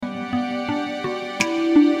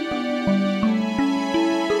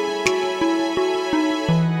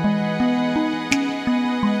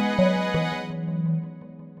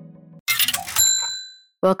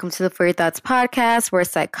Welcome to the For Your Thoughts podcast, where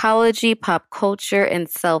psychology, pop culture, and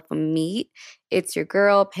self meet. It's your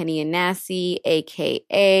girl, Penny and Nasty,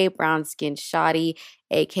 aka Brown Skin Shoddy,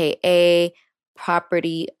 aka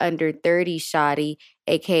Property Under 30 Shoddy,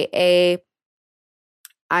 aka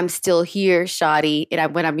I'm still here, Shoddy.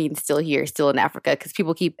 And when I mean still here, still in Africa, because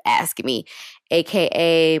people keep asking me,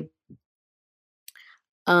 aka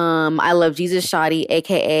I love Jesus Shoddy,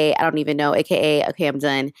 aka I don't even know, aka okay, I'm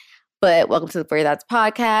done. But welcome to the For Your Thoughts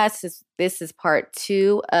podcast. This is part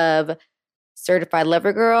 2 of Certified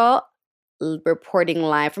Lover Girl, reporting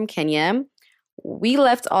live from Kenya. We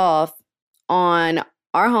left off on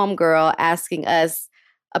our homegirl asking us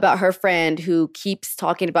about her friend who keeps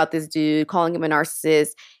talking about this dude, calling him a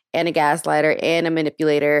narcissist and a gaslighter and a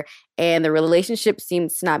manipulator. And the relationship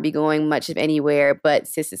seems to not be going much of anywhere, but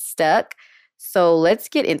sis is stuck. So let's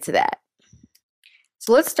get into that.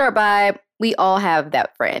 So let's start by, we all have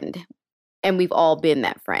that friend and we've all been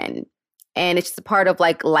that friend. And it's just a part of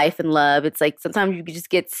like life and love. It's like sometimes you just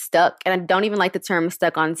get stuck. And I don't even like the term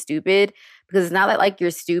stuck on stupid, because it's not that like you're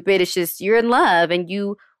stupid. It's just you're in love and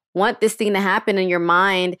you want this thing to happen and your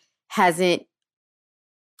mind hasn't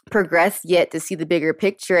progressed yet to see the bigger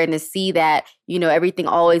picture and to see that, everything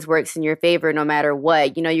always works in your favor no matter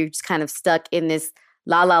what. You're just kind of stuck in this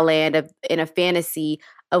la la land in a fantasy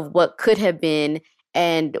of what could have been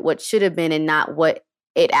and what should have been and not what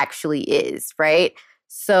it actually is, right?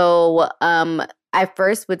 So I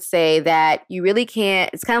first would say that you really can't,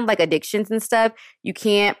 it's kind of like addictions and stuff. You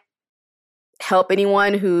can't help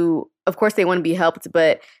anyone who, of course, they want to be helped,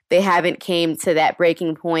 but they haven't came to that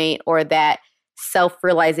breaking point or that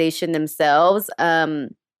self-realization themselves.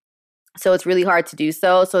 So it's really hard to do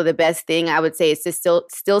so. So the best thing I would say is to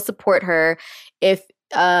still support her. If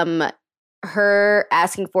her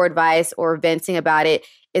asking for advice or venting about it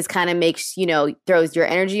is kind of makes, throws your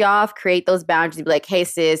energy off, create those boundaries and be like, hey,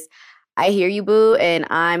 sis, I hear you, boo, and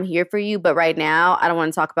I'm here for you. But right now, I don't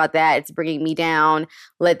want to talk about that. It's bringing me down.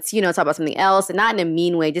 Let's, talk about something else, and not in a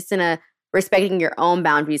mean way, just in a respecting your own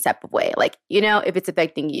boundaries type of way. Like, if it's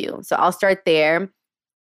affecting you. So I'll start there.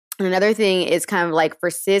 And another thing is kind of like for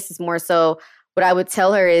sis is more so what I would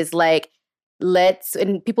tell her is like,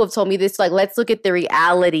 and people have told me this, like, let's look at the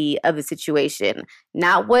reality of the situation,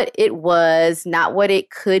 not what it was, not what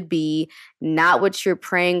it could be, not what you're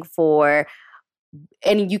praying for.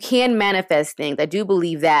 And you can manifest things. I do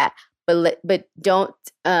believe that, but don't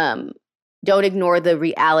ignore the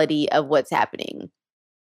reality of what's happening.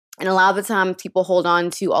 And a lot of the time people hold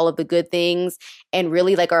on to all of the good things and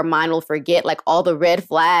really like our mind will forget like all the red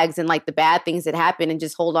flags and like the bad things that happen and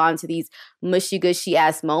just hold on to these mushy gushy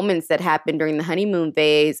ass moments that happened during the honeymoon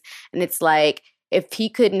phase. And it's like, if he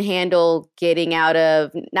couldn't handle getting out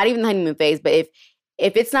of not even the honeymoon phase, but if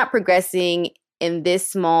it's not progressing in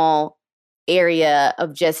this small area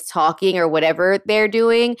of just talking or whatever they're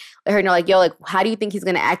doing, let her know like, yo, like, how do you think he's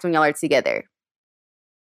going to act when y'all are together?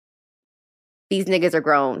 These niggas are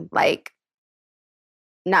grown. Like,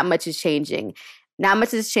 not much is changing. Not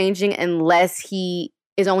much is changing unless he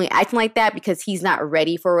is only acting like that because he's not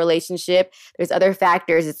ready for a relationship. There's other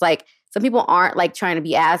factors. It's like some people aren't like trying to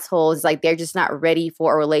be assholes. It's like they're just not ready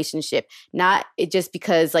for a relationship. Not it just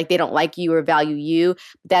because like they don't like you or value you.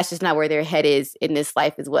 That's just not where their head is in this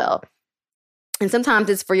life as well. And sometimes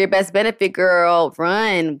it's for your best benefit, girl.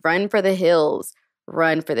 Run for the hills.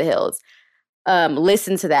 Run for the hills.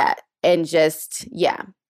 Listen to that. And just, yeah.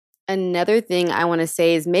 Another thing I want to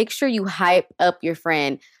say is make sure you hype up your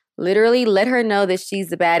friend. Literally let her know that she's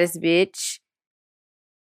the baddest bitch.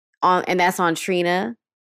 And that's on Trina.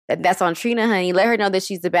 That's on Trina, honey. Let her know that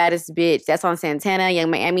she's the baddest bitch. That's on Santana, Young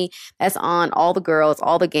Miami. That's on all the girls,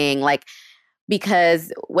 all the gang. Like,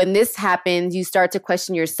 because when this happens, you start to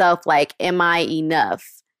question yourself, like, am I enough?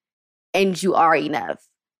 And you are enough.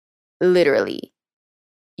 Literally.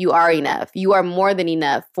 You are enough. You are more than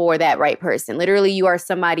enough for that right person. Literally, you are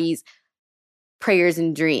somebody's prayers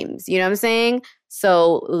and dreams. You know what I'm saying?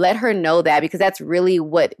 So let her know that, because that's really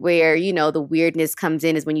where, the weirdness comes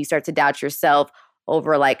in, is when you start to doubt yourself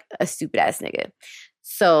over like a stupid ass nigga.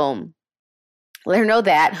 So let her know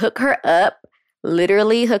that. Hook her up.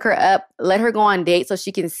 Literally hook her up. Let her go on dates so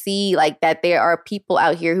she can see like that there are people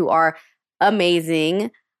out here who are amazing,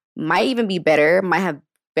 might even be better, might have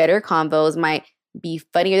better convos, might be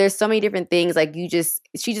funnier. There's so many different things. Like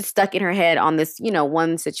she just stuck in her head on this,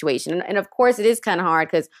 one situation. And of course it is kind of hard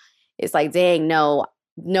because it's like, dang, no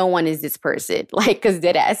one is this person. Like, because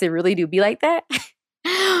dead ass, it really do be like that.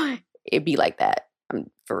 It be like that.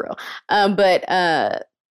 I'm for real. But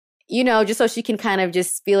just so she can kind of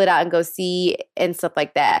just feel it out and go see and stuff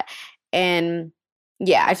like that. And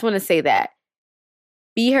yeah, I just want to say that.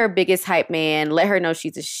 Be her biggest hype man. Let her know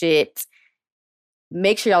she's a shit.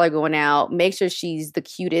 Make sure y'all are going out. Make sure she's the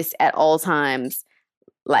cutest at all times.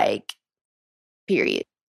 Like, period.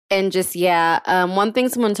 And just, one thing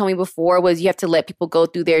someone told me before was you have to let people go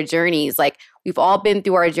through their journeys. Like, we've all been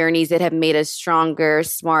through our journeys that have made us stronger,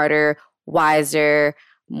 smarter, wiser,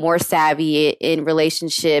 more savvy in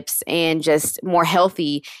relationships, and just more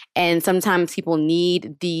healthy. And sometimes people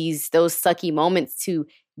need those sucky moments to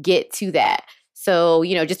get to that. So,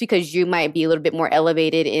 just because you might be a little bit more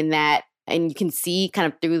elevated in that, and you can see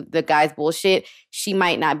kind of through the guy's bullshit, she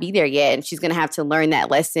might not be there yet. And she's going to have to learn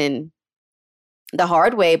that lesson the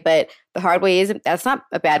hard way. But the hard way that's not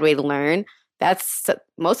a bad way to learn. That's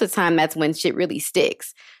most of the time, that's when shit really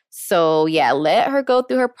sticks. So let her go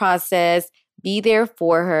through her process, be there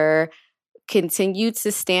for her, continue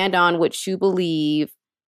to stand on what you believe.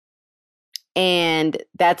 And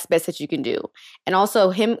that's the best that you can do. And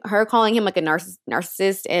also her calling him like a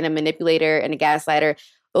narcissist and a manipulator and a gaslighter,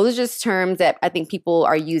 those are just terms that I think people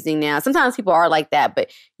are using now. Sometimes people are like that,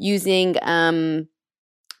 but using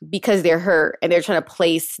because they're hurt and they're trying to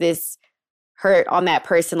place this hurt on that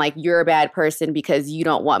person, like you're a bad person because you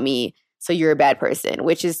don't want me, so you're a bad person,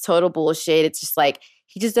 which is total bullshit. It's just like,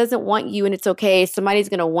 he just doesn't want you, and it's okay. Somebody's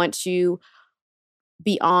going to want you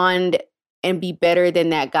beyond and be better than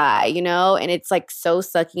that guy, And it's like so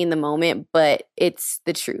sucky in the moment, but it's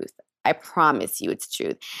the truth. I promise you it's the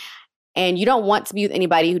truth. And you don't want to be with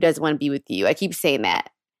anybody who doesn't want to be with you. I keep saying that.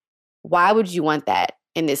 Why would you want that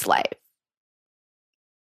in this life?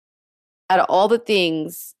 Out of all the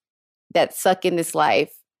things that suck in this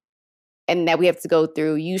life and that we have to go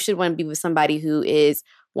through, you should want to be with somebody who is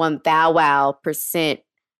 1000%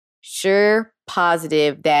 sure,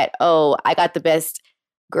 positive that, oh, I got the best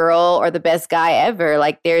girl or the best guy ever.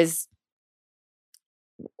 Like, there's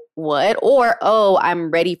what? Or, oh,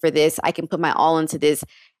 I'm ready for this. I can put my all into this.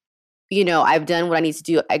 I've done what I need to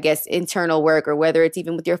do, I guess, internal work, or whether it's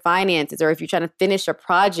even with your finances, or if you're trying to finish a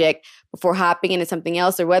project before hopping into something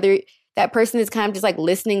else, or whether that person is kind of just like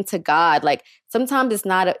listening to God. Like, sometimes it's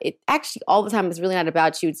not, it actually all the time it's really not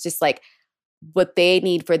about you. It's just like what they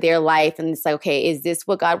need for their life. And it's like, okay, is this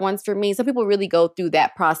what God wants for me? Some people really go through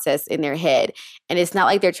that process in their head. And it's not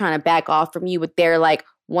like they're trying to back off from you, but they're like,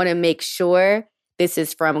 want to make sure this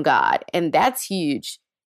is from God. And that's huge.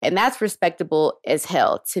 And that's respectable as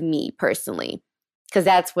hell to me personally, because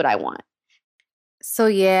that's what I want.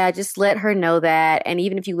 So just let her know that. And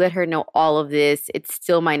even if you let her know all of this, it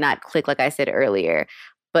still might not click, like I said earlier,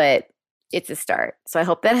 but it's a start. So I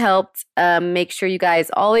hope that helped. Make sure you guys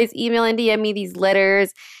always email and DM me these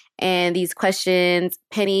letters and these questions.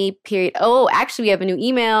 Penny, period. Oh, actually, we have a new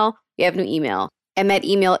email. And that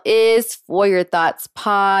email is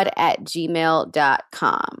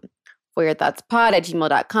foryourthoughtspod@gmail.com.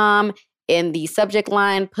 foryourthoughtspod@gmail.com. In the subject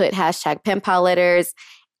line, put #penpal letters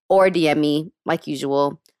or DM me like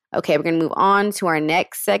usual. Okay, we're going to move on to our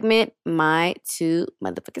next segment, my 2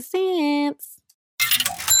 motherfucking cents.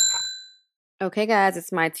 Okay, guys,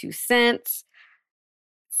 it's my 2 cents.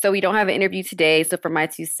 So we don't have an interview today. So for my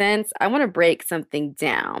 2 cents, I want to break something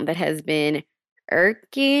down that has been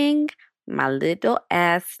irking my little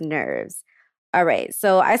ass nerves. All right,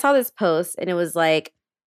 so I saw this post and it was like,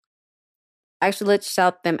 actually, let's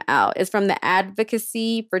shout them out. It's from the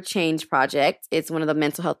Advocacy for Change Project. It's one of the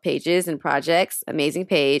mental health pages and projects. Amazing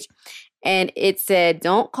page. And it said,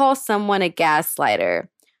 don't call someone a gaslighter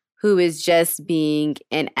who is just being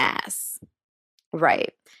an ass.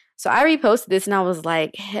 Right. So I reposted this and I was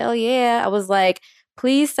like, hell yeah. I was like,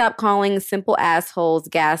 please stop calling simple assholes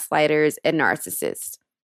gaslighters and narcissists.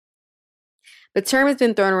 The term has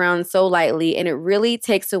been thrown around so lightly, and it really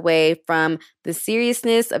takes away from the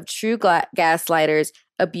seriousness of true gaslighters,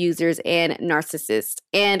 abusers, and narcissists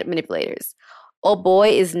and manipulators. Old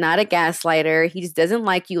boy is not a gaslighter. He just doesn't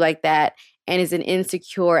like you like that and is an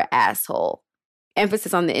insecure asshole.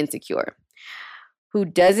 Emphasis on the insecure. Who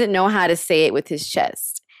doesn't know how to say it with his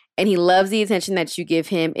chest. And he loves the attention that you give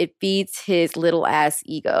him. It feeds his little ass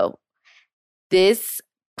ego. This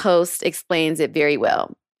post explains it very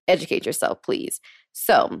well. Educate yourself, please.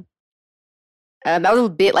 So, that was a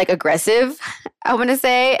bit like aggressive, I want to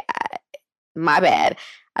say. My bad.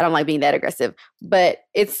 I don't like being that aggressive. But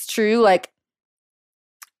it's true,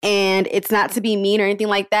 and it's not to be mean or anything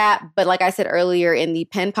like that. But like I said earlier in the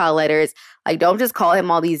pen pal letters, don't just call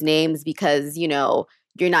him all these names because,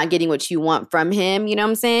 you're not getting what you want from him. You know what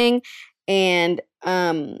I'm saying? And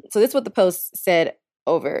so this is what the post said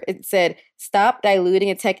over. It said, stop diluting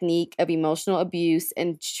a technique of emotional abuse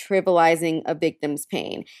and trivializing a victim's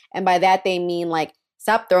pain. And by that, they mean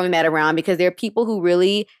stop throwing that around, because there are people who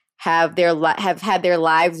really have had their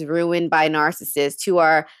lives ruined by narcissists, who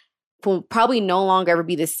will probably no longer ever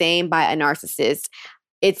be the same by a narcissist.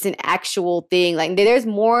 It's an actual thing. Like, there's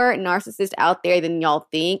more narcissists out there than y'all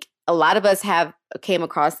think. A lot of us have came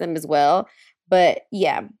across them as well. But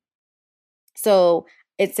yeah. So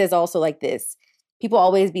it says also like this. People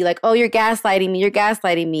always be like, oh, you're gaslighting me. You're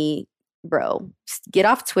gaslighting me. Bro, just get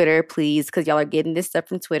off Twitter, please, because y'all are getting this stuff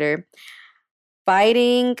from Twitter.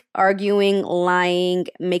 Fighting, arguing, lying,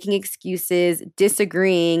 making excuses,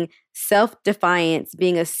 disagreeing, self-defiance,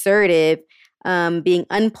 being assertive, being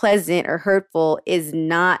unpleasant or hurtful is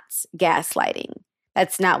not gaslighting.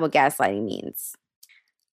 That's not what gaslighting means.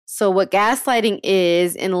 So what gaslighting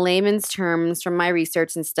is, in layman's terms, from my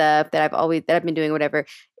research and stuff that I've been doing, whatever,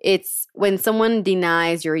 it's when someone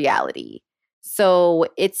denies your reality. So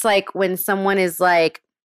it's like when someone is like,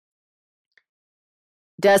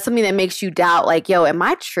 does something that makes you doubt, like, yo, am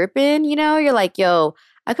I tripping? You know, you're like, yo,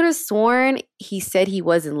 I could have sworn he said he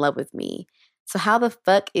was in love with me. So how the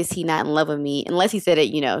fuck is he not in love with me? Unless he said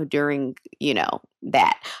it, during,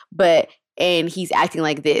 that. And he's acting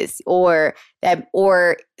like this, or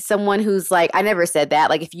someone who's like, I never said that.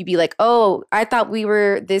 Like, if you be like, oh, I thought we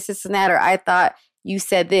were this and that, or I thought you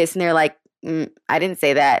said this, and they're like, I didn't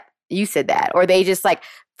say that. You said that. Or they just like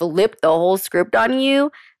flip the whole script on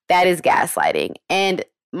you. That is gaslighting. And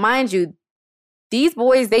mind you, these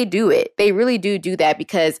boys, they do it. They really do that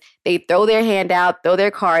because they throw their hand out, throw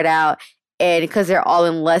their card out, and because they're all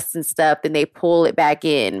in lust and stuff, then they pull it back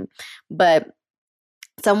in. But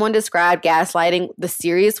someone described gaslighting, the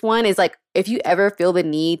serious one, is like, if you ever feel the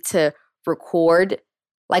need to record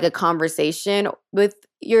like a conversation with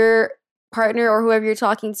your partner or whoever you're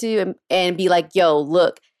talking to and be like, yo,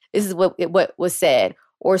 look, this is what was said,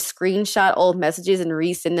 or screenshot old messages and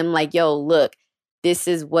resend them like, yo, look, this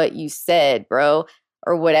is what you said, bro,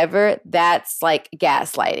 or whatever. That's like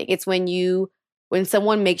gaslighting. It's when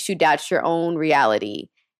someone makes you doubt your own reality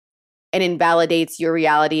and invalidates your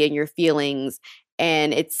reality and your feelings.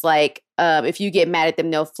 And it's like, if you get mad at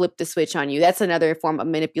them, they'll flip the switch on you. That's another form of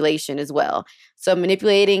manipulation as well. So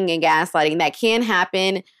manipulating and gaslighting, that can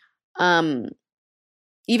happen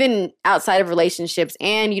even outside of relationships.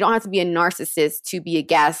 And you don't have to be a narcissist to be a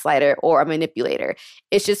gaslighter or a manipulator.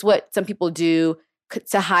 It's just what some people do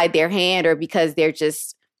to hide their hand, or because they're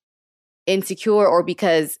just insecure, or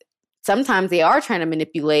because sometimes they are trying to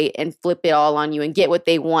manipulate and flip it all on you and get what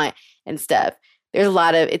they want and stuff. There's a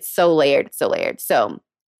lot of, it's so layered. So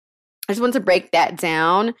I just want to break that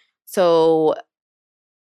down so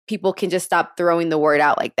people can just stop throwing the word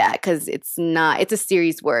out like that, because it's a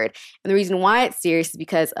serious word. And the reason why it's serious is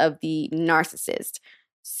because of the narcissist.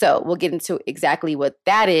 So we'll get into exactly what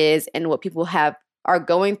that is and what people are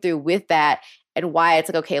going through with that, and why it's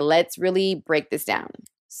like, okay, let's really break this down.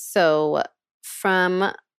 So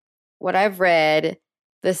from what I've read,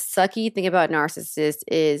 the sucky thing about narcissists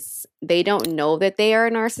is they don't know that they are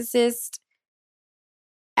a narcissist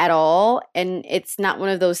at all. And it's not one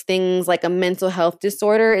of those things like a mental health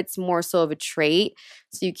disorder. It's more so of a trait.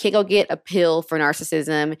 So you can't go get a pill for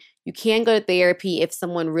narcissism. You can go to therapy if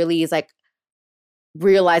someone really is like,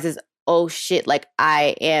 realizes, oh shit, like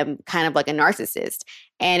I am kind of like a narcissist.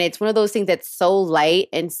 And it's one of those things that's so light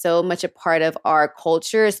and so much a part of our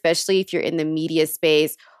culture, especially if you're in the media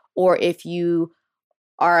space, or if you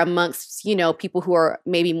are amongst, people who are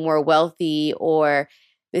maybe more wealthy, or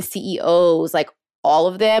the CEOs, like all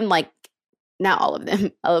of them, like not all of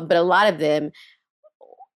them, but a lot of them.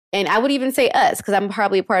 And I would even say us, because I'm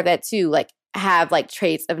probably a part of that too, like have like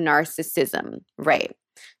traits of narcissism, right?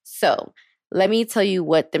 So let me tell you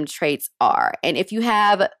what them traits are. And if you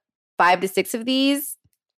have 5 to 6 of these,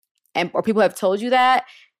 or people have told you that,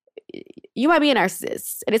 you might be a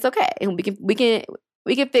narcissist, and it's okay. And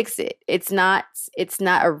we can fix it. It's not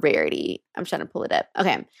a rarity. I'm trying to pull it up.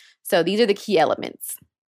 Okay. So these are the key elements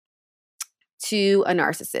to a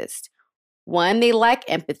narcissist. 1, they lack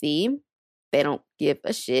empathy. They don't give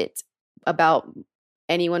a shit about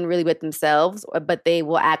anyone really but themselves, but they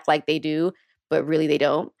will act like they do, but really they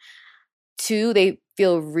don't. 2, they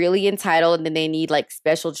feel really entitled, and then they need like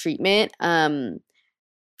special treatment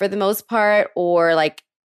for the most part. Or like,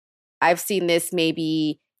 I've seen this,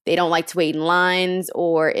 maybe they don't like to wait in lines,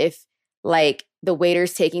 or if like the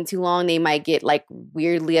waiter's taking too long, they might get like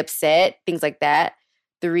weirdly upset, things like that.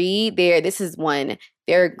 3, this is one,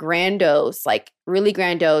 they're grandiose, like really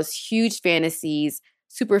grandiose, huge fantasies,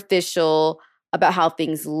 superficial about how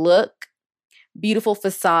things look, beautiful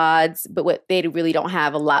facades, but what they really don't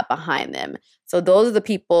have a lot behind them. So those are the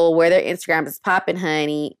people where their Instagram is popping,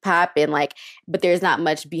 like, but there's not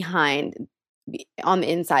much behind on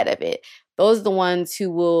the inside of it. Those are the ones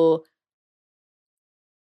who will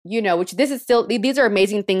which this is still, these are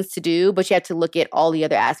amazing things to do, but you have to look at all the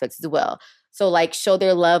other aspects as well. So like show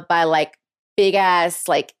their love by like big ass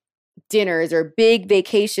like dinners or big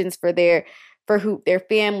vacations for their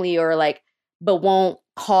family, or like, but won't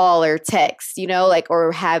call or text, like,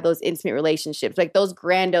 or have those intimate relationships, like those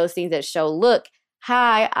grandiose things that show, look,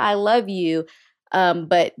 hi, I love you.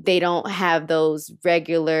 But they don't have those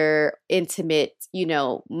regular intimate,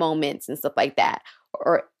 moments and stuff like that,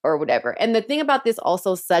 or whatever. And the thing about this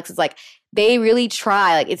also sucks is like they really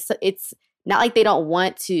try. Like it's not like they don't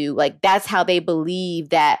want to. Like that's how they believe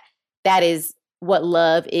that is what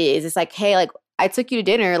love is. It's like, hey, like I took you to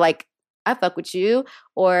dinner, like I fuck with you,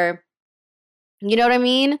 or you know what I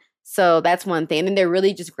mean? So that's one thing. And then they're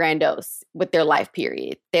really just grandiose with their life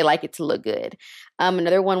period. They like it to look good.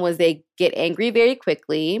 Another one was they get angry very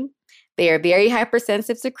quickly. They are very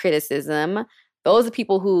hypersensitive to criticism. Those are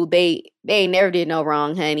people who they never did no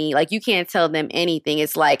wrong, honey. Like you can't tell them anything.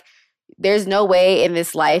 It's like there's no way in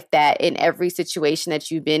this life that in every situation that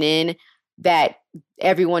you've been in that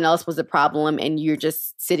everyone else was a problem and you're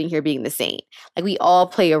just sitting here being the saint. Like we all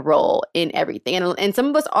play a role in everything. And some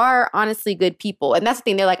of us are honestly good people. And that's the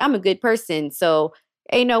thing. They're like, I'm a good person. So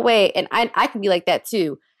ain't no way. And I can be like that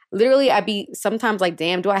too. Literally, I'd be sometimes like,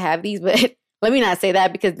 damn, do I have these? But let me not say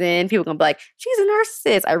that, because then people can be like, she's a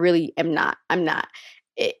narcissist. I really am not. I'm not.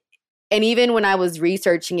 And even when I was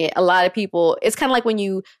researching it, a lot of people, it's kind of like when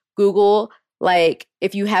you Google, like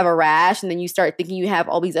if you have a rash and then you start thinking you have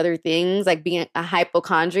all these other things, like being a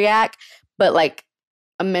hypochondriac, but like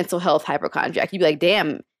a mental health hypochondriac. You'd be like,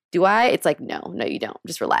 damn, do I? It's like, no, you don't.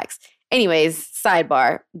 Just relax. Anyways,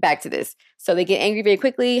 sidebar, back to this. So they get angry very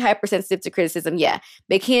quickly, hypersensitive to criticism. Yeah,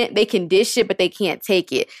 they can dish it, but they can't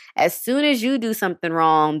take it. As soon as you do something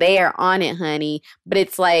wrong, they are on it, honey. But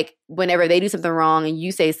it's like whenever they do something wrong and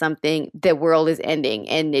you say something, the world is ending.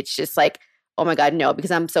 And it's just like, oh my God, no,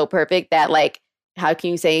 because I'm so perfect that like, how can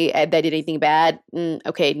you say that I did anything bad?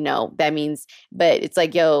 Okay, no, that means, but it's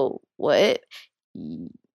like, yo, what?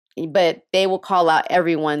 But they will call out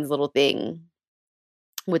everyone's little thing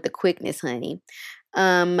with the quickness, honey.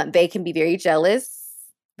 They can be very jealous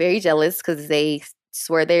because they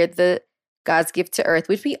swear they're the God's gift to earth,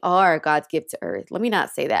 which we are God's gift to earth. Let me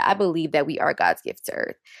not say that. I believe that we are God's gift to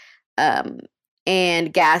earth.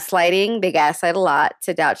 And gaslighting, they gaslight a lot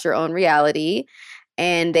to doubt your own reality.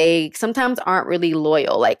 And they sometimes aren't really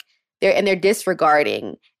loyal. Like they're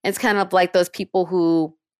disregarding. It's kind of like those people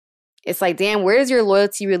who, it's like, damn, where does your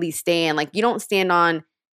loyalty really stand? Like you don't stand on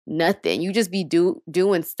nothing. You just be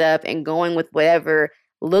doing stuff and going with whatever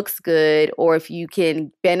looks good, or if you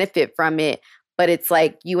can benefit from it. But it's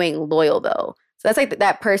like you ain't loyal though. So that's like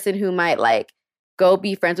that person who might like go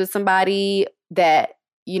be friends with somebody that,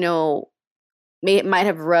 might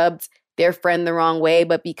have rubbed their friend the wrong way,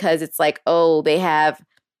 but because it's like, oh, they have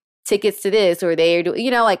tickets to this, or they're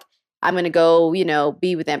doing, like I'm gonna go,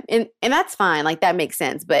 be with them, and that's fine. Like that makes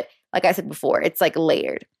sense. But like I said before, it's like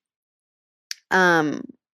layered.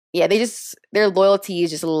 Yeah, their loyalty is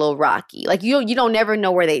just a little rocky. Like you don't never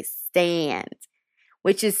know where they stand,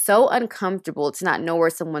 which is so uncomfortable to not know where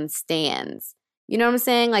someone stands. You know what I'm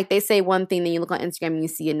saying? Like they say one thing, then you look on Instagram and you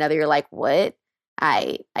see another. You're like, what?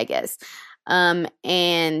 I guess.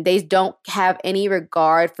 And they don't have any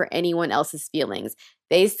regard for anyone else's feelings.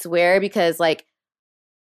 They swear because like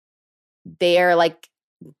they are like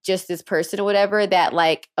just this person or whatever that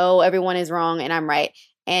like, oh, everyone is wrong and I'm right.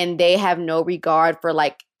 And they have no regard for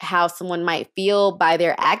like how someone might feel by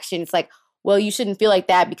their action. It's like, well, you shouldn't feel like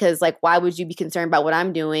that because like, why would you be concerned about what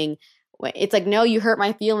I'm doing? It's like, no, you hurt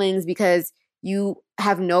my feelings because you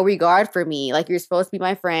have no regard for me. Like you're supposed to be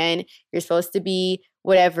my friend. You're supposed to be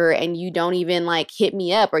whatever. And you don't even like hit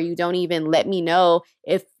me up, or you don't even let me know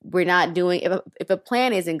if we're not doing, if a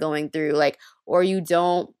plan isn't going through, like, or you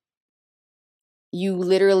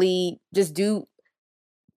literally just do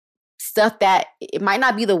stuff that it might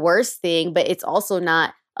not be the worst thing, but it's also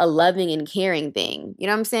not a loving and caring thing. You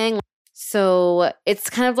know what I'm saying? So it's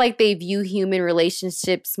kind of like they view human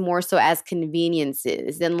relationships more so as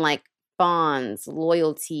conveniences than like bonds,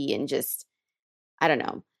 loyalty, and just, I don't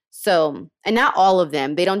know. So, and not all of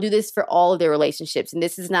them. They don't do this for all of their relationships. And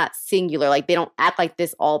this is not singular. Like they don't act like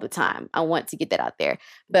this all the time. I want to get that out there.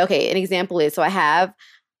 But okay, an example is, so I have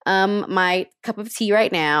my cup of tea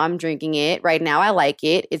right now. I'm drinking it. Right now I like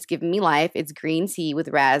it. It's giving me life. It's green tea with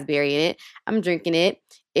raspberry in it. I'm drinking it.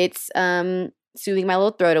 It's soothing my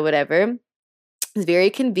little throat or whatever. It's very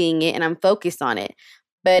convenient and I'm focused on it.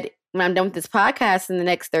 But when I'm done with this podcast in the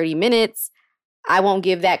next 30 minutes, I won't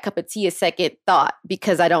give that cup of tea a second thought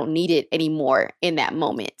because I don't need it anymore in that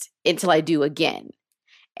moment until I do again.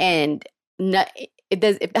 And I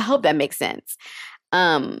hope that makes sense.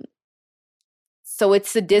 So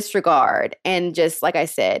it's a disregard. And just like I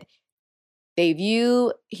said, they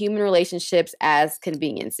view human relationships as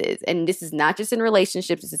conveniences. And this is not just in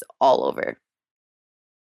relationships, this is all over.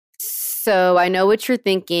 So I know what you're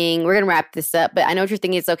thinking. We're going to wrap this up, but I know what you're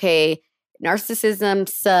thinking. It's okay. Narcissism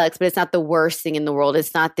sucks, but it's not the worst thing in the world.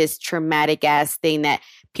 It's not this traumatic ass thing that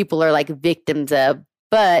people are like victims of,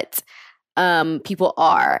 but people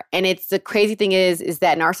are. And it's the crazy thing is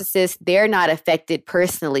that narcissists, they're not affected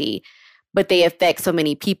personally, but they affect so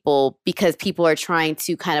many people because people are trying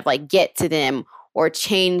to kind of like get to them or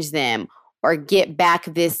change them or get back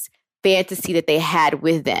this fantasy that they had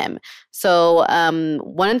with them. So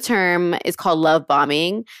one term is called love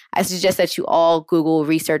bombing. I suggest that you all Google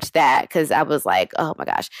research that because I was like, oh my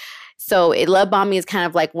gosh. So love bombing is kind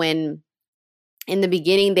of like when in the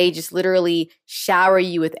beginning they just literally shower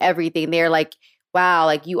you with everything. They're like, wow,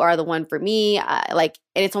 like you are the one for me. And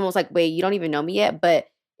it's almost like, wait, you don't even know me yet, but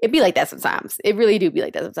it'd be like that sometimes. It really do be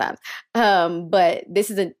like that sometimes. But this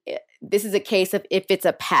is a case of if it's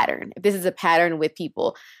a pattern. If this is a pattern with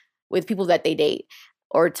people that they date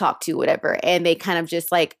or talk to, whatever, and they kind of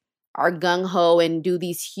just like are gung-ho and do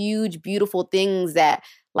these huge, beautiful things that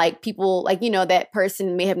like people like, that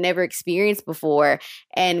person may have never experienced before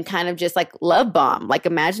and kind of just like love bomb. Like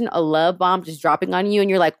imagine a love bomb just dropping on you and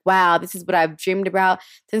you're like, wow, this is what I've dreamed about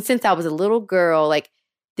since I was a little girl. Like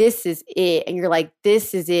this is it. And you're like,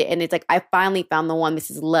 this is it. And it's like, I finally found the one. This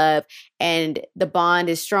is love. And the bond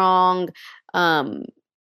is strong.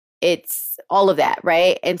 It's all of that,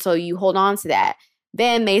 right? And so you hold on to that.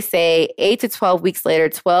 Then they say 8 to 12 weeks later,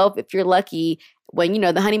 12 if you're lucky, when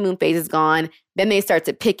the honeymoon phase is gone, then they start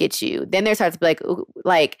to pick at you. Then they start to be like, ooh,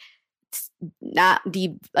 like not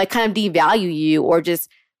kind of devalue you or just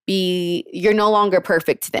you're no longer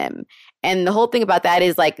perfect to them. And the whole thing about that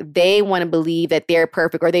is like they want to believe that they're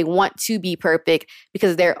perfect or they want to be perfect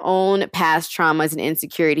because of their own past traumas and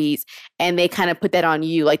insecurities. And they kind of put that on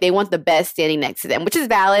you. Like they want the best standing next to them, which is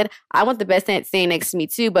valid. I want the best standing next to me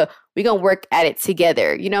too, but we're going to work at it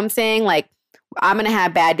together. You know what I'm saying? Like I'm going to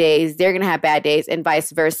have bad days. They're going to have bad days and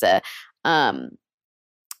vice versa. But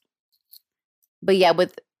yeah,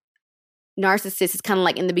 with narcissists, it's kind of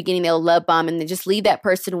like in the beginning, they'll love bomb and then just leave that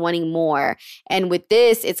person wanting more. And with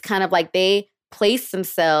this, it's kind of like they place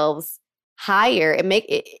themselves higher and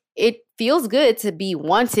it feels good to be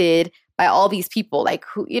wanted by all these people. Like,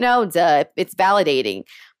 who, it's validating,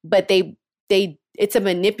 but it's a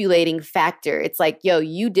manipulating factor. It's like, yo,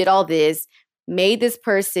 you did all this, made this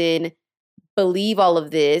person believe all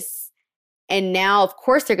of this. And now, of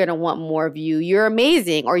course, they're going to want more of you. You're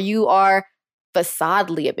amazing, or you are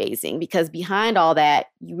facadely amazing because behind all that,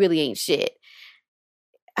 you really ain't shit.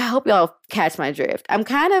 I hope y'all catch my drift. I'm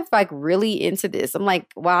kind of like really into this. I'm like,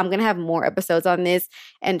 wow, I'm going to have more episodes on this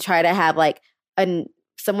and try to have like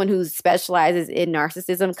someone who specializes in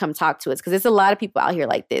narcissism come talk to us because there's a lot of people out here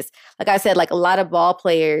like this. Like I said, like a lot of ball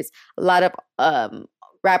players, a lot of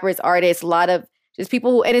rappers, artists, a lot of just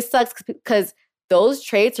people who, and it sucks because those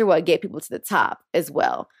traits are what get people to the top as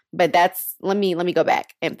well. But let me go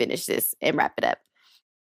back and finish this and wrap it up.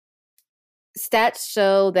 Stats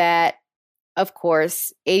show that, of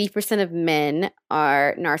course, 80% of men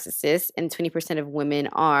are narcissists and 20% of women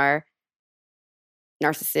are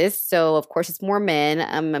narcissists. So, of course, it's more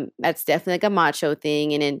men. That's definitely like a macho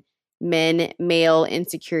thing and a male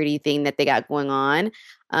insecurity thing that they got going on.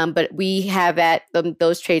 But we have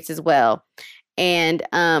those traits as well. And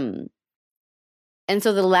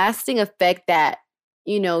so the lasting effect that,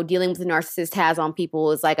 dealing with a narcissist has on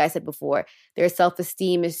people is, like I said before, their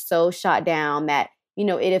self-esteem is so shot down that,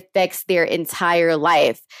 it affects their entire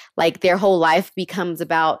life. Like their whole life becomes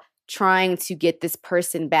about trying to get this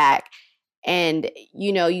person back. And,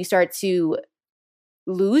 you start to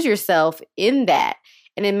lose yourself in that.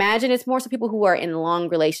 And imagine it's more so people who are in long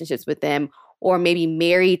relationships with them or maybe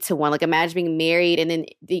married to one. Like imagine being married and then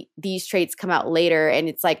these traits come out later and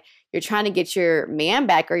it's like you're trying to get your man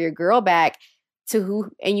back or your girl back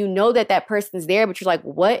and that person's there, but you're like,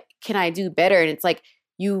 what can I do better? And it's like,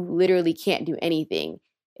 you literally can't do anything.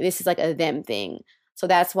 This is like a them thing. So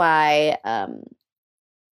that's why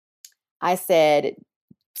I said,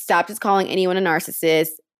 stop just calling anyone a narcissist.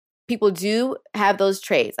 People do have those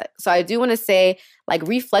traits. So I do want to say, like,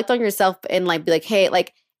 reflect on yourself and like be like, hey,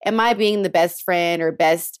 like, am I being the best friend or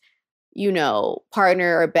best,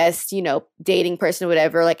 partner or best, dating person or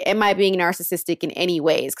whatever? Like, am I being narcissistic in any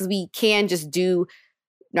ways? Because we can just do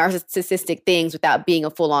narcissistic things without being a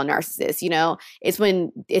full-on narcissist, It's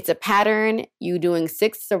when it's a pattern, you doing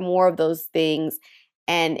 6 or more of those things,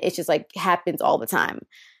 and it's just like happens all the time.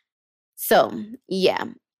 So, yeah.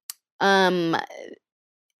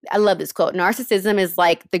 I love this quote. Narcissism is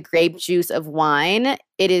like the grape juice of wine.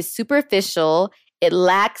 It is superficial. It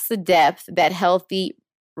lacks the depth that healthy,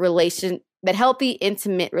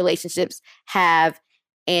 intimate relationships have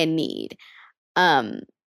and need. Another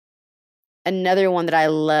one that I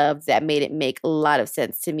love that made it make a lot of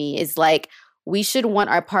sense to me is like, we should want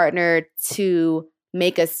our partner to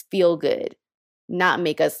make us feel good, not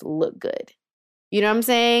make us look good. You know what I'm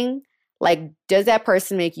saying? Like, does that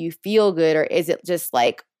person make you feel good, or is it just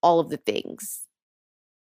like all of the things?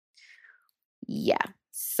 Yeah.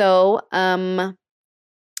 So,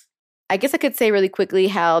 I guess I could say really quickly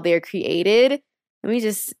how they're created. Let me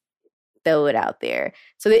just throw it out there.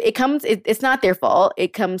 So it's not their fault.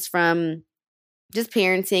 It comes from just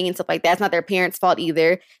parenting and stuff like that. It's not their parents' fault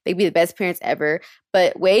either. They'd be the best parents ever.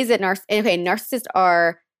 But ways that narcissists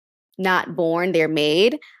are not born, they're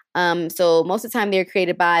made. So most of the time they're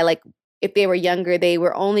created by, like, if they were younger, they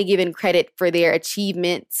were only given credit for their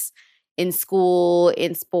achievements in school,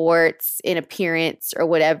 in sports, in appearance, or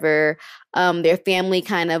whatever. Their family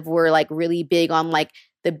kind of were like really big on like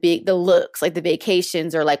the looks, like the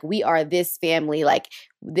vacations, or like, we are this family, like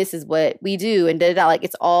this is what we do, and like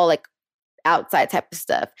it's all like outside type of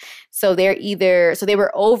stuff. So they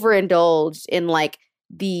were overindulged in like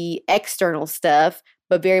the external stuff,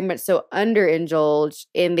 but very much so underindulged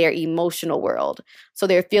in their emotional world. So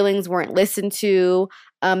their feelings weren't listened to.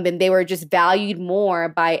 Then they were just valued more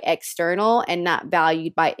by external and not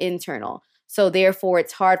valued by internal. So therefore,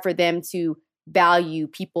 it's hard for them to value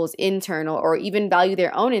people's internal or even value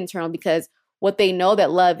their own internal, because what they know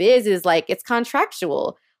that love is like, it's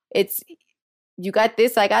contractual. It's, you got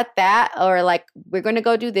this, I got that, or like, we're going to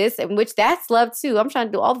go do this, and which that's love too. I'm trying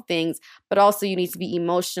to do all the things, but also you need to be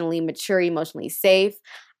emotionally mature, emotionally safe.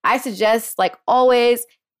 I suggest, like, always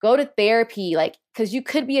go to therapy, like, because you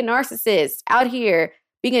could be a narcissist out here.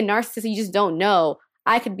 Being a narcissist, you just don't know.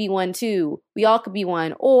 I could be one too. We all could be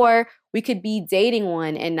one, or we could be dating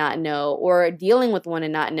one and not know, or dealing with one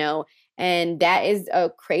and not know. And that is a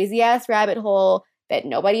crazy ass rabbit hole that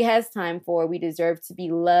nobody has time for. We deserve to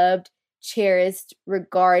be loved, cherished,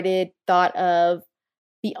 regarded, thought of,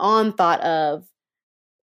 beyond thought of,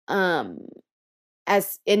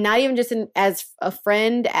 as, and not even just as a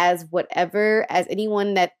friend, as whatever, as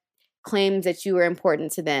anyone that claims that you are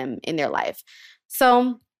important to them in their life.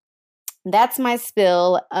 So that's my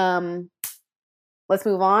spill. Let's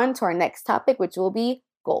move on to our next topic, which will be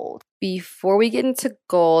gold. Before we get into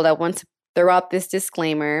gold, I want to throw out this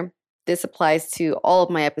disclaimer. This applies to all of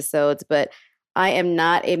my episodes, but I am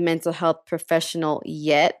not a mental health professional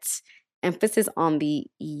yet. Emphasis on the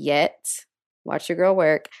yet. Watch your girl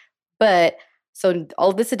work. But so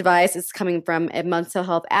all this advice is coming from a mental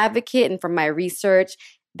health advocate and from my research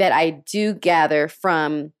that I do gather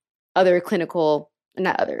from other clinical,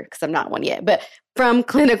 not other, because I'm not one yet, but from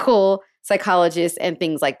clinical psychologists and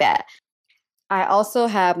things like that. I also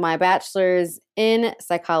have my bachelor's in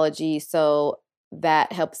psychology, so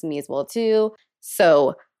that helps me as well too.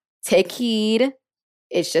 So take heed.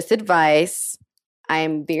 It's just advice.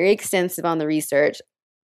 I'm very extensive on the research,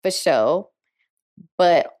 for sure,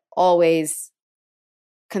 but always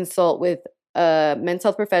consult with a mental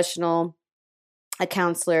health professional, a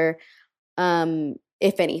counselor,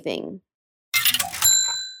 if anything.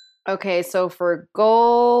 Okay, so for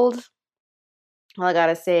gold, all I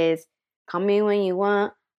gotta say is, call me when you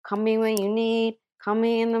want, call me when you need, call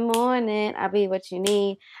me in the morning, I'll be what you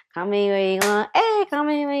need. Call me when you want, hey, call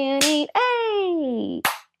me when you need, hey,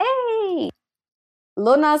 hey.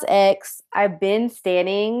 Lil Nas X, I've been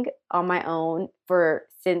standing on my own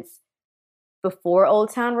since before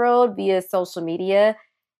Old Town Road via social media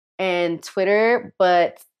and Twitter,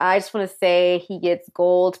 but I just want to say he gets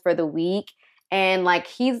gold for the week. And like,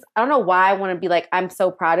 I don't know why I want to be like, I'm so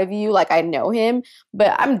proud of you. Like, I know him,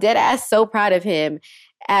 but I'm dead ass so proud of him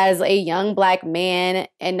as a young Black man,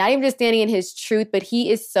 and not even just standing in his truth, but he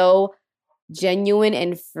is so genuine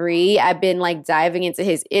and free. I've been like diving into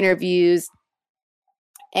his interviews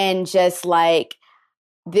and just like,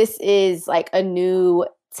 this is like a new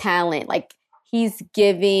talent. Like, he's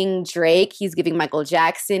giving Drake, he's giving Michael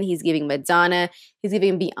Jackson, he's giving Madonna, he's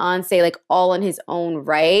giving Beyonce, like, all in his own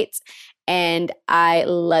right. And I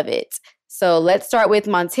love it. So let's start with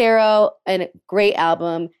Montero, a great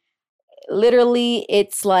album. Literally,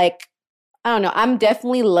 it's like, I don't know, I'm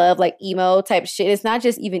definitely love like emo type shit. It's not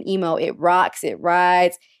just even emo. It rocks, it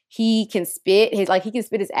rides. He can spit. He can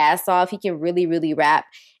spit his ass off. He can really, really rap.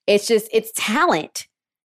 It's talent.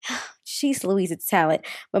 Jeez Louise, it's talent.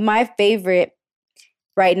 But my favorite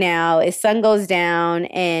right now is Sun Goes Down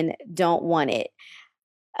and Don't Want It.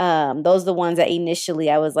 Those are the ones that initially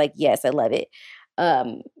I was like, yes, I love it.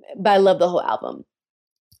 But I love the whole album.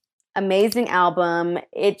 Amazing album.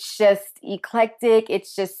 It's just eclectic. It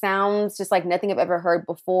just sounds just like nothing I've ever heard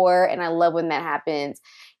before. And I love when that happens.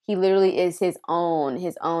 He literally is his own,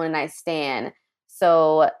 and I stan.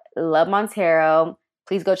 So love Montero.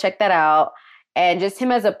 Please go check that out. And just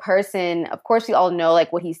him as a person, of course, we all know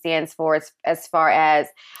like what he stands for as far as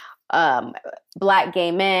Black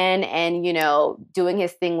gay men and, you know, doing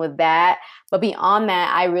his thing with that. But beyond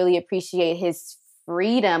that, I really appreciate his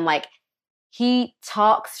freedom. Like, he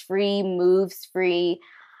talks free, moves free.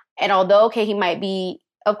 And although, okay, he might be,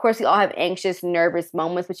 of course, we all have anxious, nervous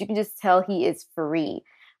moments, but you can just tell he is free.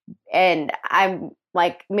 And I'm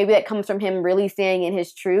like, maybe that comes from him really staying in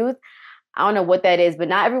his truth. I don't know what that is, but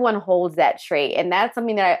not everyone holds that trait. And that's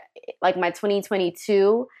something that like my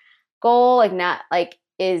 2022 goal, like not like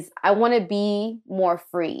is I want to be more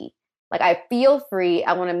free. Like I feel free.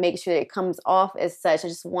 I want to make sure that it comes off as such. I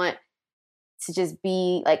just want to just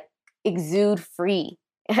be like exude free.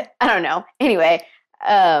 I don't know. Anyway,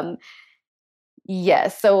 so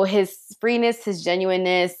his freeness, his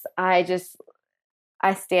genuineness, I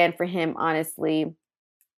stand for him, honestly.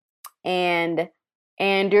 And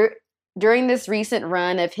during this recent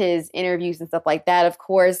run of his interviews and stuff like that, of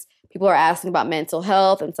course, people are asking about mental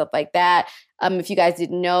health and stuff like that. If you guys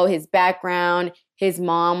didn't know his background, his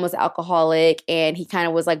mom was alcoholic and he kind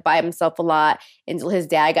of was like by himself a lot until his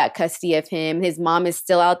dad got custody of him. His mom is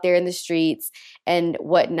still out there in the streets and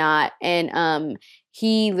whatnot. And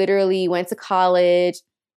he literally went to college,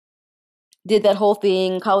 did that whole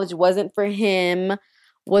thing. College wasn't for him,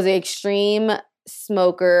 was an extreme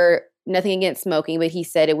smoker. Nothing against smoking, but he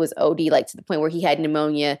said it was OD, like to the point where he had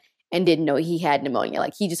pneumonia and didn't know he had pneumonia.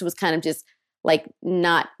 Like he just was kind of just like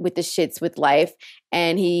not with the shits with life.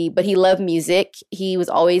 But he loved music. He was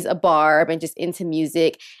always a barb and just into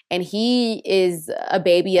music. And he is a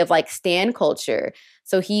baby of like stan culture.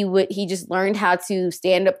 So he just learned how to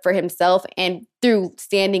stand up for himself and through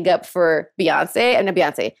standing up for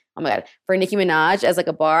for Nicki Minaj as like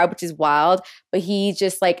a barb, which is wild. But he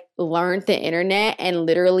just like learned the internet and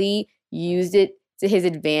literally used it to his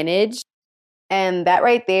advantage. And that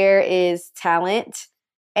right there is talent.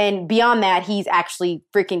 And beyond that, he's actually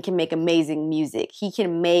freaking can make amazing music. He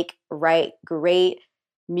can write great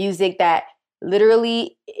music that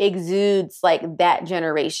literally exudes like that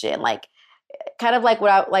generation. Like kind of like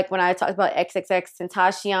when I talked about XXX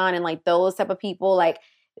Tentacion and like those type of people, like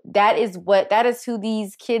that is who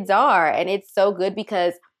these kids are. And it's so good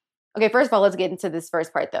because, okay, first of all, let's get into this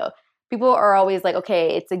first part though. People are always like,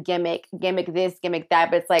 okay, it's a gimmick this, gimmick that.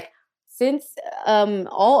 But it's like, since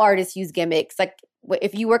all artists use gimmicks, like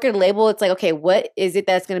if you work at a label, it's like, okay, what is it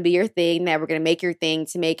that's going to be your thing that we're going to make your thing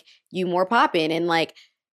to make you more poppin'? And like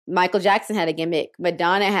Michael Jackson had a gimmick.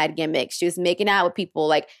 Madonna had gimmicks. She was making out with people,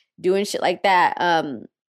 like doing shit like that.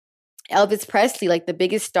 Elvis Presley, like the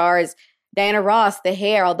biggest stars, Diana Ross, the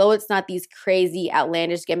hair, although it's not these crazy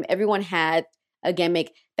outlandish gimmicks, everyone had a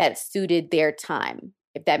gimmick that suited their time,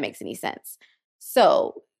 if that makes any sense.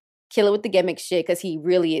 So kill it with the gimmick shit because he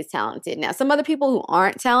really is talented. Now, some other people who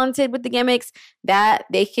aren't talented with the gimmicks, that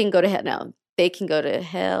they can go to hell. No, they can go to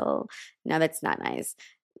hell. No, that's not nice.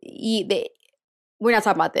 We're not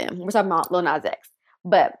talking about them. We're talking about Lil Nas X.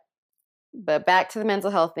 But back to the mental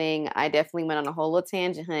health thing. I definitely went on a whole little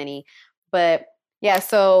tangent, honey. But yeah,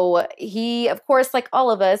 so he, of course, like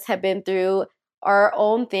all of us, have been through our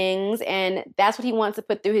own things. And that's what he wants to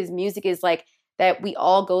put through his music is like that we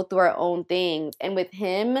all go through our own things. And with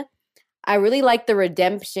him, I really like the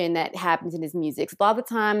redemption that happens in his music. So a lot of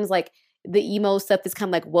the times, like the emo stuff is kind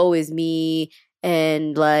of like, woe is me.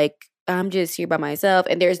 And like, I'm just here by myself.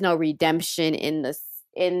 And there's no redemption in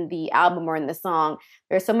the album or in the song.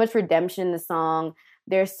 There's so much redemption in the song.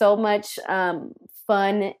 There's so much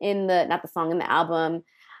fun in not the song, in the album.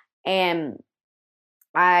 And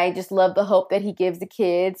I just love the hope that he gives the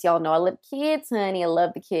kids. Y'all know I love kids, honey. I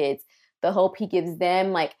love the kids. The hope he gives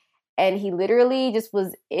them, like, and he literally just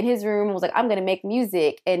was in his room and was like, I'm going to make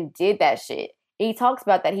music, and did that shit. And he talks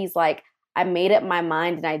about that. He's like, I made up my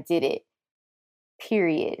mind and I did it.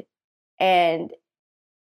 Period. And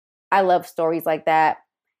I love stories like that.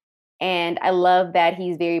 And I love that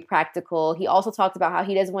he's very practical. He also talked about how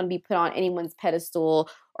he doesn't want to be put on anyone's pedestal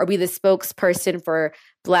or be the spokesperson for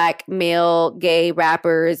Black male gay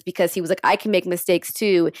rappers, because he was like, I can make mistakes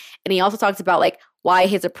too. And he also talks about like why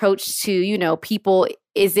his approach to, you know, people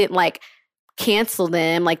isn't like cancel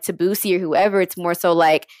them like to Boosie or whoever. It's more so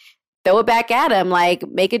like throw it back at him, like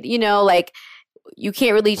make it, you know, like you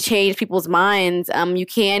can't really change people's minds. You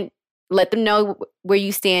can't let them know where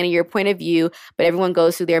you stand and your point of view, but everyone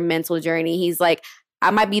goes through their mental journey. He's like, I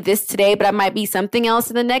might be this today, but I might be something else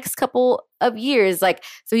in the next couple of years. Like,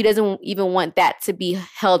 so he doesn't even want that to be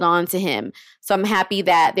held on to him. So I'm happy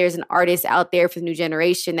that there's an artist out there for the new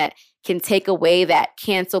generation that can take away that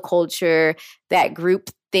cancel culture, that group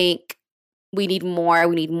think. We need more,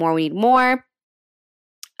 we need more, we need more.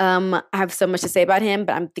 I have so much to say about him,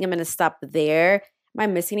 but I think I'm going to stop there. Am I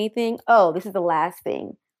missing anything? Oh, this is the last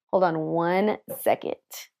thing. Hold on 1 second.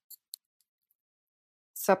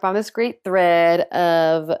 So I found this great thread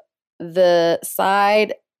of the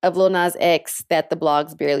side of Lil Nas X that the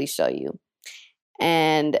blogs barely show you.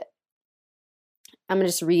 And I'm going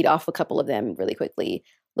to just read off a couple of them really quickly.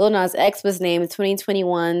 Lil Nas X was named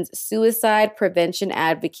 2021's Suicide Prevention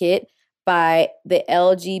Advocate by the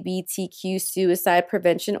LGBTQ suicide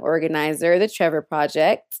prevention organizer, the Trevor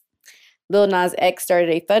Project. Lil Nas X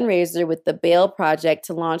started a fundraiser with the Bail Project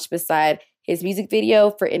to launch beside his music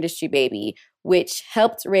video for Industry Baby, which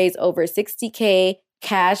helped raise over $60K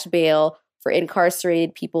cash bail for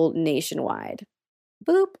incarcerated people nationwide.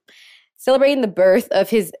 Boop. Celebrating the birth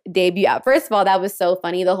of his debut. First of all, that was so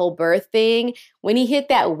funny, the whole birth thing. When he hit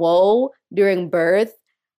that whoa during birth,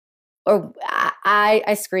 or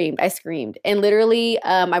I screamed. And literally,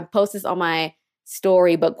 I posted this on my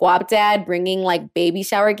story, but Guap Dad bringing like baby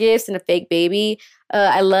shower gifts and a fake baby.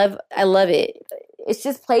 I love it. It's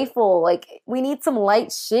just playful. Like, we need some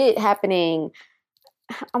light shit happening.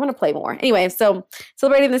 I want to play more. Anyway, so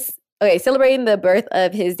celebrating the birth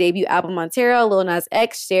of his debut album, Montero, Lil Nas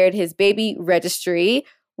X shared his baby registry,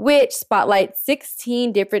 which spotlights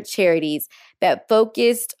 16 different charities that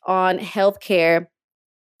focused on healthcare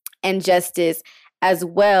and justice, as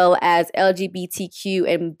well as LGBTQ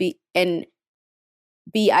and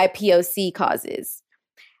BIPOC causes.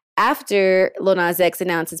 After Lil Nas X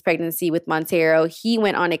announced his pregnancy with Montero, he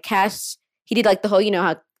went on he did like the whole,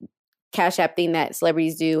 how Cash App thing that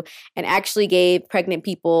celebrities do, and actually gave pregnant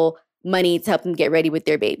people money to help them get ready with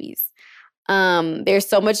their babies. There's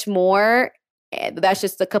so much more. That's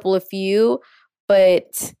just a couple of few,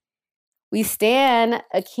 but we stan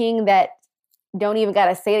a king that don't even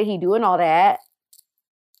gotta say that he doing all that,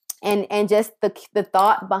 and just the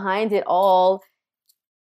thought behind it all.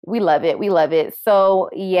 We love it. So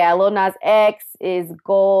yeah, Lil Nas X is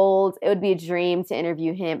gold. It would be a dream to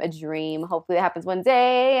interview him. A dream. Hopefully that happens one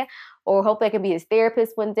day, or hopefully I can be his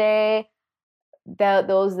therapist one day.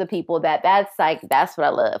 Those are the people that's what I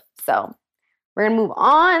love. So we're gonna move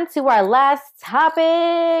on to our last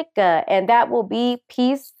topic, and that will be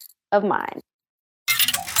peace of mind.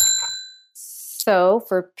 So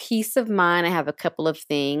for peace of mind, I have a couple of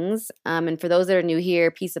things. And for those that are new here,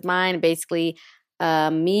 peace of mind, basically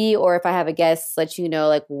me, or if I have a guest, let you know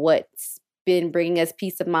like what's been bringing us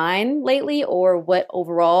peace of mind lately, or what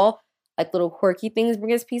overall like little quirky things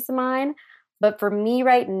bring us peace of mind. But for me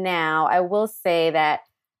right now, I will say that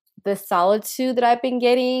the solitude that I've been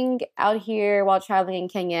getting out here while traveling in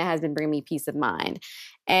Kenya has been bringing me peace of mind.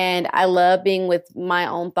 And I love being with my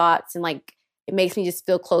own thoughts, and like it makes me just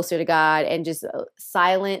feel closer to God, and just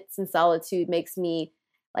silence and solitude makes me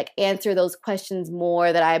like answer those questions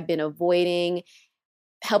more that I've been avoiding,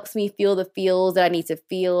 helps me feel the feels that I need to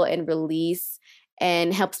feel and release,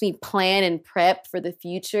 and helps me plan and prep for the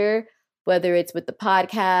future, whether it's with the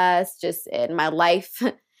podcast, just in my life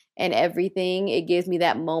and everything. It gives me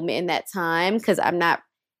that moment in that time because I'm not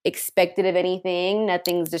expected of anything.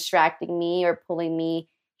 Nothing's distracting me or pulling me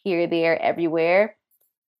here, there, everywhere.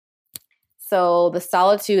 So the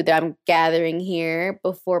solitude that I'm gathering here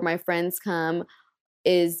before my friends come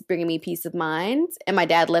is bringing me peace of mind. And my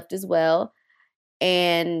dad left as well.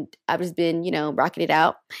 And I've just been, rocking it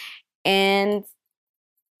out. And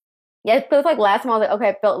yeah, it feels like last month, okay,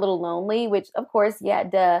 I felt a little lonely, which of course, yeah,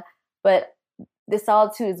 duh. But the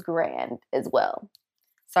solitude is grand as well.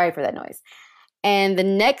 Sorry for that noise. And the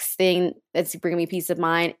next thing that's bringing me peace of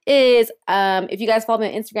mind is, if you guys follow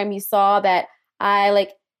me on Instagram, you saw that I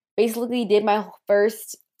basically did my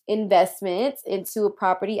first investment into a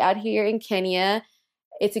property out here in Kenya.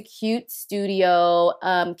 It's a cute studio.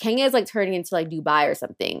 Kenya is turning into Dubai or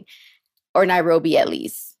something, or Nairobi at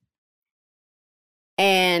least.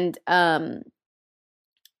 And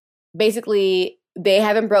basically, they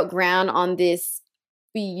haven't broke ground on this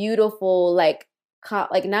beautiful,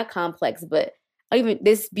 not complex, but even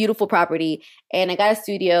this beautiful property. And I got a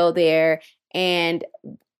studio there, and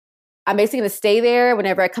I'm basically going to stay there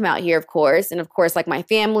whenever I come out here, of course. And of course, my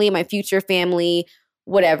family, my future family,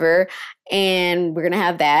 whatever. And we're going to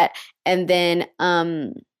have that. And then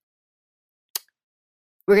we're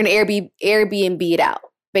going to Airbnb it out,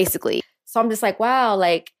 basically. So I'm just wow,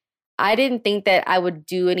 I didn't think that I would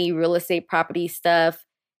do any real estate property stuff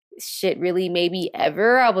shit really maybe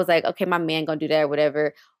ever. I was like, okay, my man gonna do that or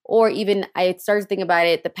whatever. Or even I started thinking about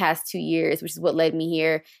it the past 2 years, which is what led me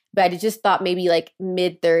here. But I just thought maybe like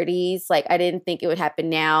mid 30s. Like I didn't think it would happen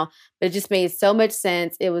now, but it just made so much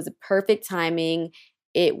sense. It was perfect timing.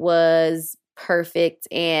 It was perfect.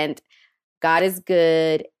 And God is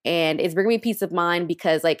good. And it's bringing me peace of mind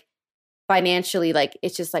because like financially, like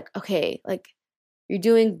it's just like, okay, like you're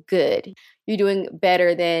doing good. You're doing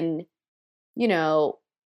better than, you know,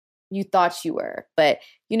 you thought you were. But,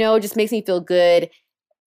 it just makes me feel good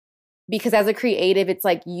because as a creative, it's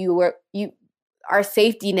like our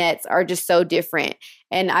safety nets are just so different.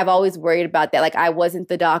 And I've always worried about that. Like I wasn't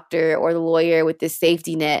the doctor or the lawyer with this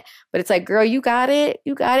safety net, but it's like, girl, you got it.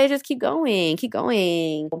 You got it. Just keep going. Keep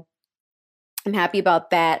going. I'm happy about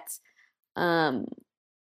that. And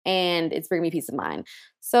it's bringing me peace of mind.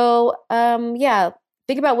 So, yeah,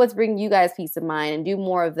 think about what's bringing you guys peace of mind and do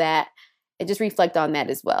more of that and just reflect on that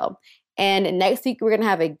as well. And next week, we're going to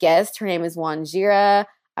have a guest. Her name is Wanjira.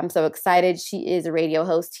 I'm so excited. She is a radio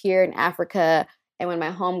host here in Africa and one of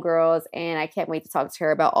my homegirls, and I can't wait to talk to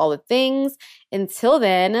her about all the things. Until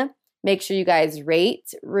then, make sure you guys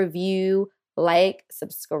rate, review, like,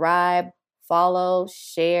 subscribe, follow,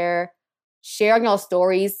 share on y'all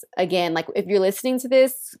stories. Again, like if you're listening to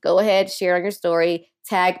this, go ahead, share on your story,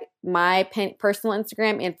 tag my personal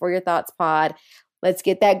Instagram and For Your Thoughts Pod. Let's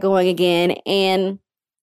get that going again. And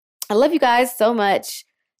I love you guys so much.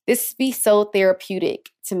 This be so therapeutic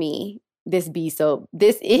to me. This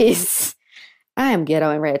is, I am ghetto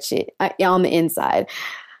and ratchet on the inside.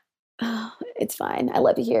 Oh, it's fine. I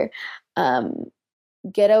love you here.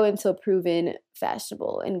 Ghetto until proven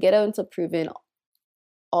fashionable and ghetto until proven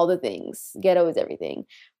all the things. Ghetto is everything.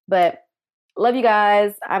 But love you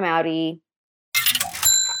guys. I'm outie.